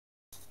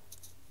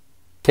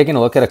Taking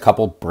a look at a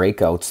couple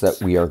breakouts that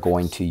we are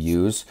going to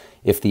use.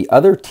 If the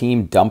other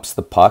team dumps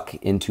the puck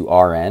into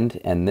our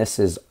end, and this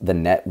is the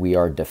net we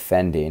are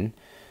defending,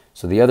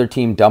 so the other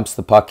team dumps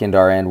the puck into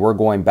our end, we're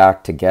going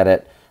back to get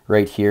it.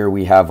 Right here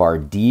we have our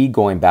D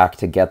going back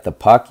to get the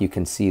puck. You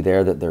can see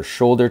there that they're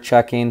shoulder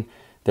checking.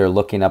 They're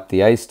looking up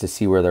the ice to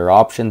see where their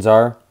options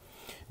are.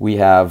 We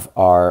have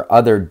our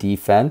other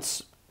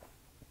defense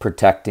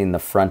protecting the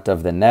front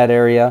of the net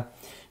area.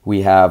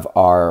 We have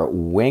our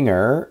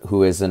winger,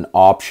 who is an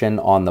option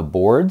on the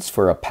boards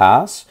for a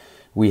pass.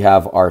 We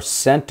have our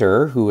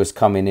center, who is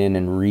coming in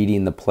and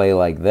reading the play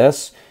like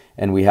this.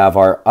 And we have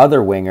our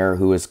other winger,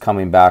 who is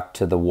coming back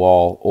to the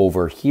wall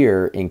over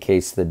here in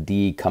case the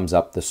D comes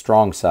up the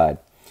strong side.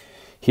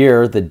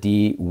 Here, the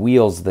D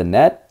wheels the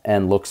net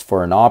and looks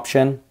for an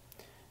option.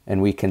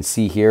 And we can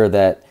see here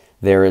that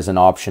there is an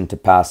option to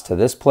pass to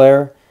this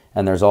player.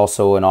 And there's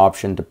also an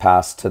option to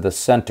pass to the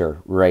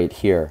center right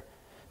here.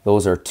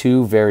 Those are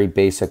two very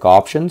basic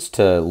options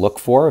to look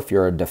for if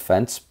you're a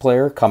defense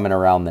player coming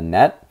around the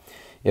net.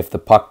 If the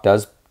puck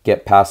does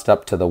get passed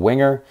up to the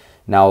winger,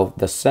 now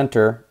the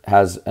center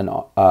has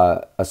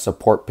a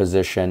support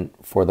position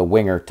for the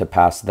winger to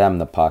pass them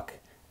the puck,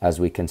 as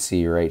we can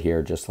see right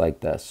here, just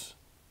like this.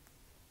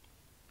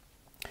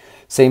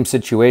 Same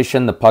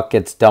situation, the puck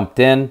gets dumped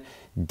in,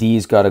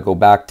 D's got to go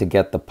back to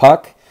get the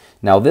puck.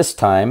 Now this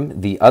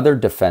time, the other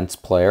defense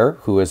player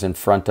who is in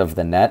front of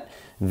the net,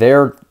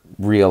 they're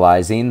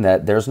realizing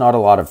that there's not a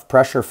lot of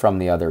pressure from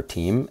the other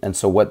team, and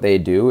so what they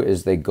do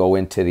is they go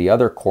into the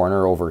other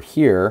corner over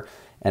here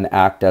and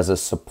act as a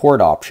support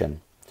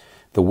option.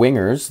 The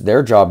wingers,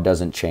 their job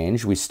doesn't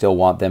change. We still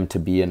want them to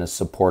be in a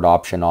support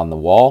option on the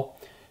wall.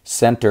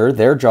 Center,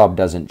 their job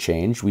doesn't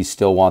change. We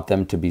still want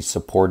them to be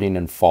supporting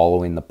and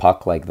following the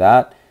puck like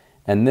that.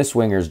 And this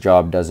winger's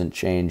job doesn't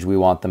change. We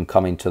want them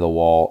coming to the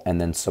wall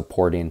and then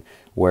supporting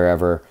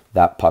wherever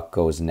that puck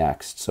goes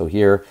next. So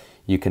here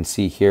you can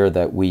see here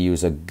that we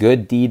use a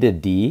good D to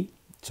D.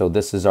 So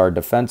this is our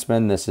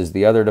defenseman. This is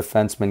the other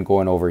defenseman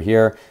going over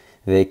here.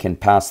 They can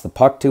pass the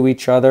puck to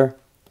each other.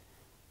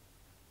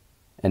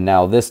 And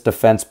now this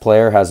defense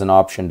player has an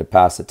option to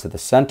pass it to the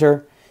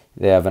center.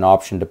 They have an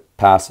option to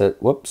pass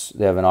it,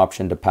 they have an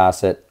option to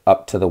pass it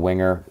up to the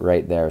winger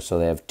right there. So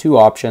they have two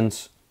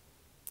options.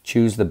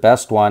 Choose the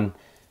best one,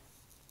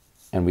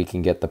 and we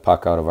can get the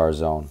puck out of our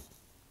zone.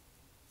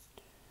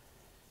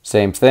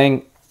 Same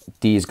thing,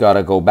 D's got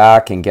to go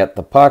back and get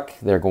the puck.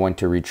 They're going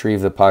to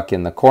retrieve the puck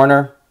in the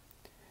corner.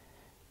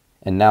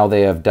 And now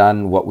they have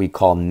done what we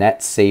call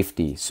net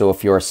safety. So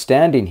if you're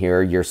standing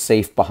here, you're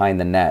safe behind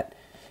the net.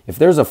 If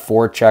there's a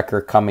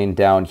forechecker coming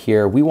down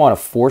here, we want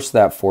to force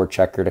that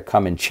forechecker to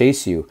come and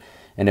chase you.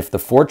 And if the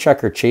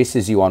forechecker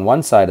chases you on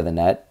one side of the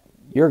net,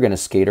 you're going to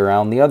skate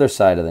around the other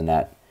side of the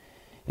net.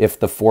 If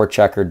the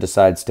forechecker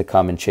decides to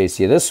come and chase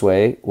you this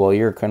way, well,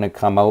 you're going to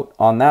come out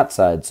on that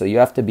side. So you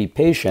have to be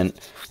patient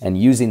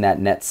and using that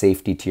net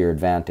safety to your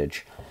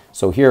advantage.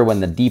 So here, when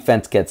the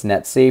defense gets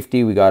net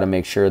safety, we got to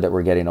make sure that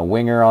we're getting a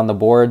winger on the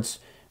boards.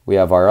 We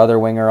have our other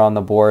winger on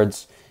the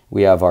boards.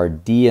 We have our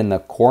D in the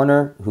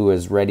corner who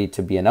is ready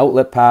to be an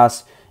outlet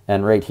pass.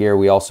 And right here,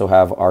 we also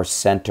have our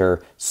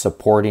center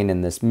supporting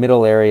in this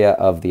middle area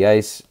of the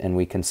ice. And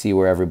we can see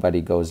where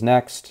everybody goes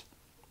next.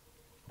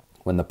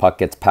 When the puck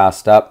gets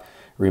passed up,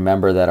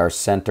 remember that our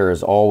center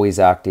is always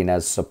acting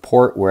as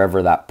support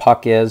wherever that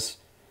puck is.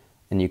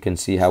 And you can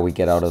see how we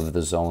get out of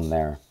the zone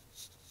there.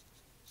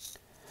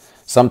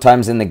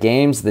 Sometimes in the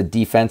games, the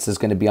defense is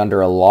going to be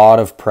under a lot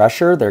of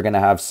pressure. They're going to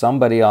have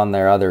somebody on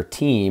their other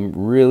team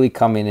really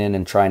coming in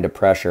and trying to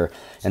pressure.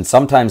 And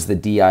sometimes the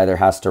D either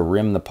has to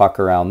rim the puck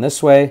around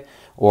this way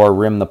or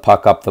rim the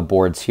puck up the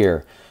boards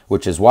here,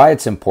 which is why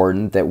it's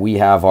important that we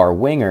have our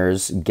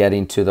wingers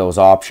getting to those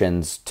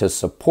options to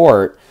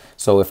support.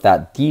 So if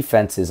that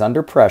defense is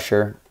under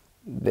pressure,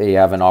 they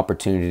have an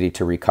opportunity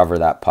to recover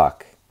that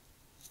puck.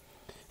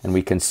 And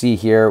we can see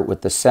here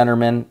with the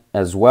centerman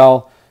as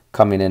well,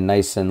 coming in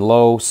nice and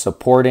low,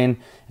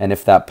 supporting. And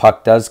if that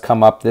puck does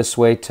come up this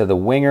way to the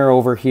winger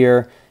over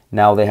here,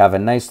 now they have a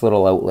nice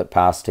little outlet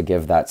pass to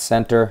give that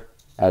center,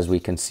 as we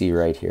can see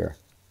right here.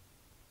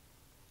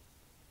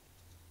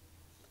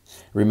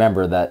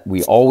 Remember that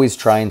we always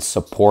try and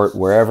support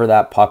wherever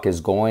that puck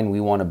is going.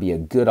 We want to be a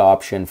good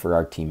option for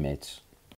our teammates.